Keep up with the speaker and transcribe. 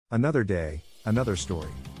Another day, another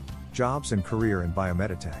story. Jobs and career in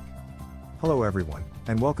biomedical. Hello everyone,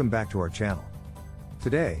 and welcome back to our channel.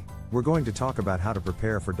 Today, we're going to talk about how to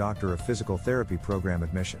prepare for Doctor of Physical Therapy program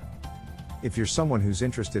admission. If you're someone who's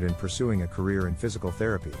interested in pursuing a career in physical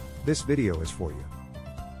therapy, this video is for you.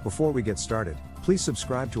 Before we get started, please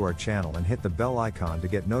subscribe to our channel and hit the bell icon to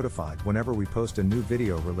get notified whenever we post a new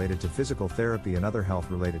video related to physical therapy and other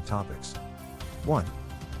health-related topics. 1.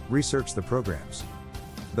 Research the programs.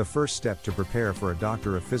 The first step to prepare for a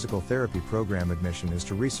Doctor of Physical Therapy program admission is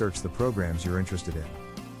to research the programs you're interested in.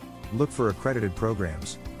 Look for accredited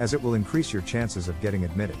programs, as it will increase your chances of getting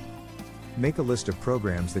admitted. Make a list of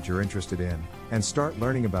programs that you're interested in, and start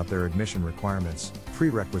learning about their admission requirements,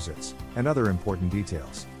 prerequisites, and other important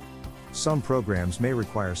details. Some programs may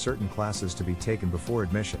require certain classes to be taken before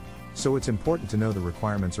admission, so it's important to know the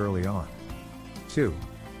requirements early on. 2.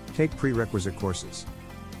 Take prerequisite courses.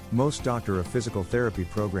 Most Doctor of Physical Therapy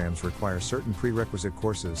programs require certain prerequisite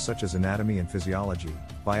courses such as anatomy and physiology,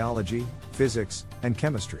 biology, physics, and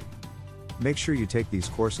chemistry. Make sure you take these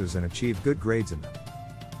courses and achieve good grades in them.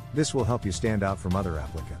 This will help you stand out from other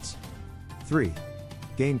applicants. 3.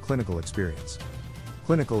 Gain clinical experience.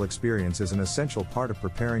 Clinical experience is an essential part of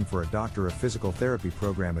preparing for a Doctor of Physical Therapy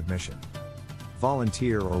program admission.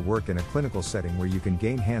 Volunteer or work in a clinical setting where you can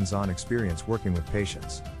gain hands-on experience working with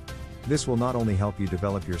patients. This will not only help you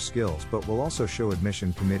develop your skills but will also show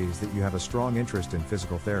admission committees that you have a strong interest in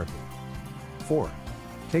physical therapy. 4.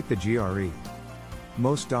 Take the GRE.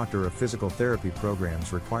 Most Doctor of Physical Therapy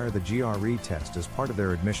programs require the GRE test as part of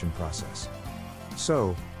their admission process.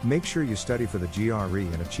 So, make sure you study for the GRE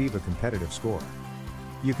and achieve a competitive score.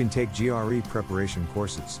 You can take GRE preparation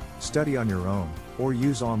courses, study on your own, or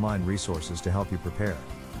use online resources to help you prepare.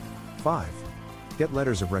 5. Get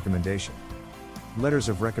letters of recommendation. Letters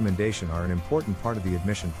of recommendation are an important part of the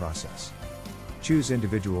admission process. Choose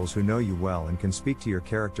individuals who know you well and can speak to your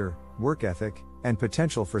character, work ethic, and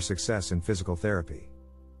potential for success in physical therapy.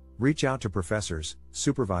 Reach out to professors,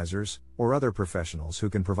 supervisors, or other professionals who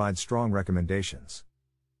can provide strong recommendations.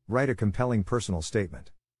 Write a compelling personal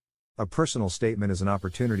statement. A personal statement is an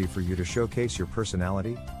opportunity for you to showcase your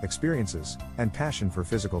personality, experiences, and passion for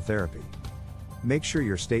physical therapy. Make sure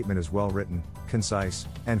your statement is well written, concise,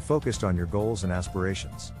 and focused on your goals and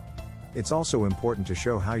aspirations. It's also important to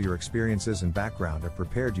show how your experiences and background have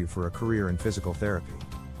prepared you for a career in physical therapy.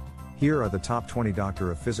 Here are the top 20 Doctor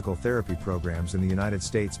of Physical Therapy programs in the United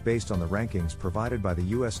States based on the rankings provided by the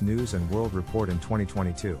U.S. News & World Report in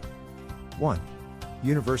 2022. 1.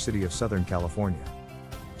 University of Southern California.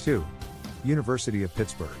 2. University of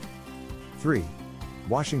Pittsburgh. 3.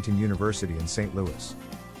 Washington University in St. Louis.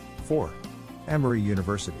 4. Emory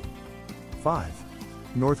University. 5.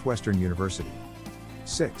 Northwestern University.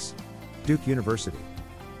 6. Duke University.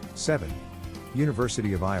 7.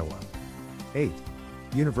 University of Iowa. 8.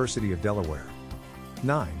 University of Delaware.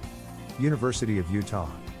 9. University of Utah.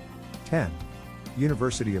 10.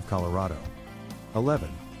 University of Colorado. 11.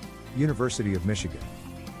 University of Michigan.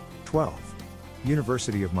 12.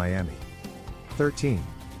 University of Miami. 13.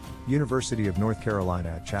 University of North Carolina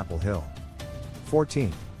at Chapel Hill.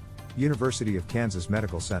 14. University of Kansas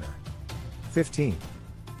Medical Center. 15.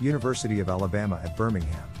 University of Alabama at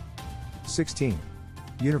Birmingham. 16.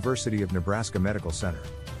 University of Nebraska Medical Center.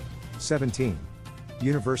 17.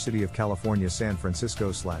 University of California San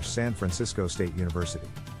Francisco/San Francisco State University.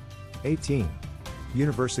 18.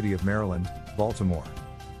 University of Maryland, Baltimore.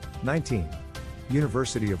 19.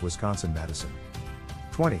 University of Wisconsin-Madison.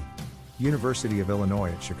 20. University of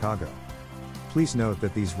Illinois at Chicago. Please note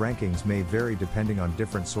that these rankings may vary depending on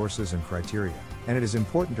different sources and criteria, and it is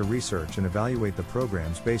important to research and evaluate the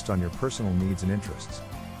programs based on your personal needs and interests.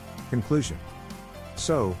 Conclusion.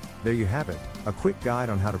 So, there you have it, a quick guide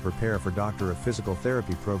on how to prepare for Doctor of Physical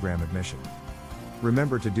Therapy program admission.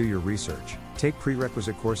 Remember to do your research, take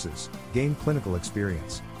prerequisite courses, gain clinical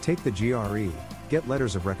experience, take the GRE, get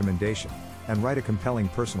letters of recommendation, and write a compelling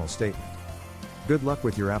personal statement. Good luck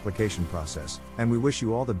with your application process, and we wish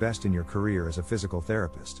you all the best in your career as a physical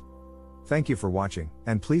therapist. Thank you for watching,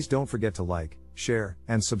 and please don't forget to like, share,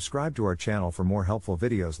 and subscribe to our channel for more helpful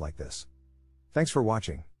videos like this. Thanks for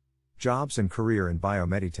watching. Jobs and career in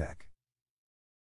biomedical.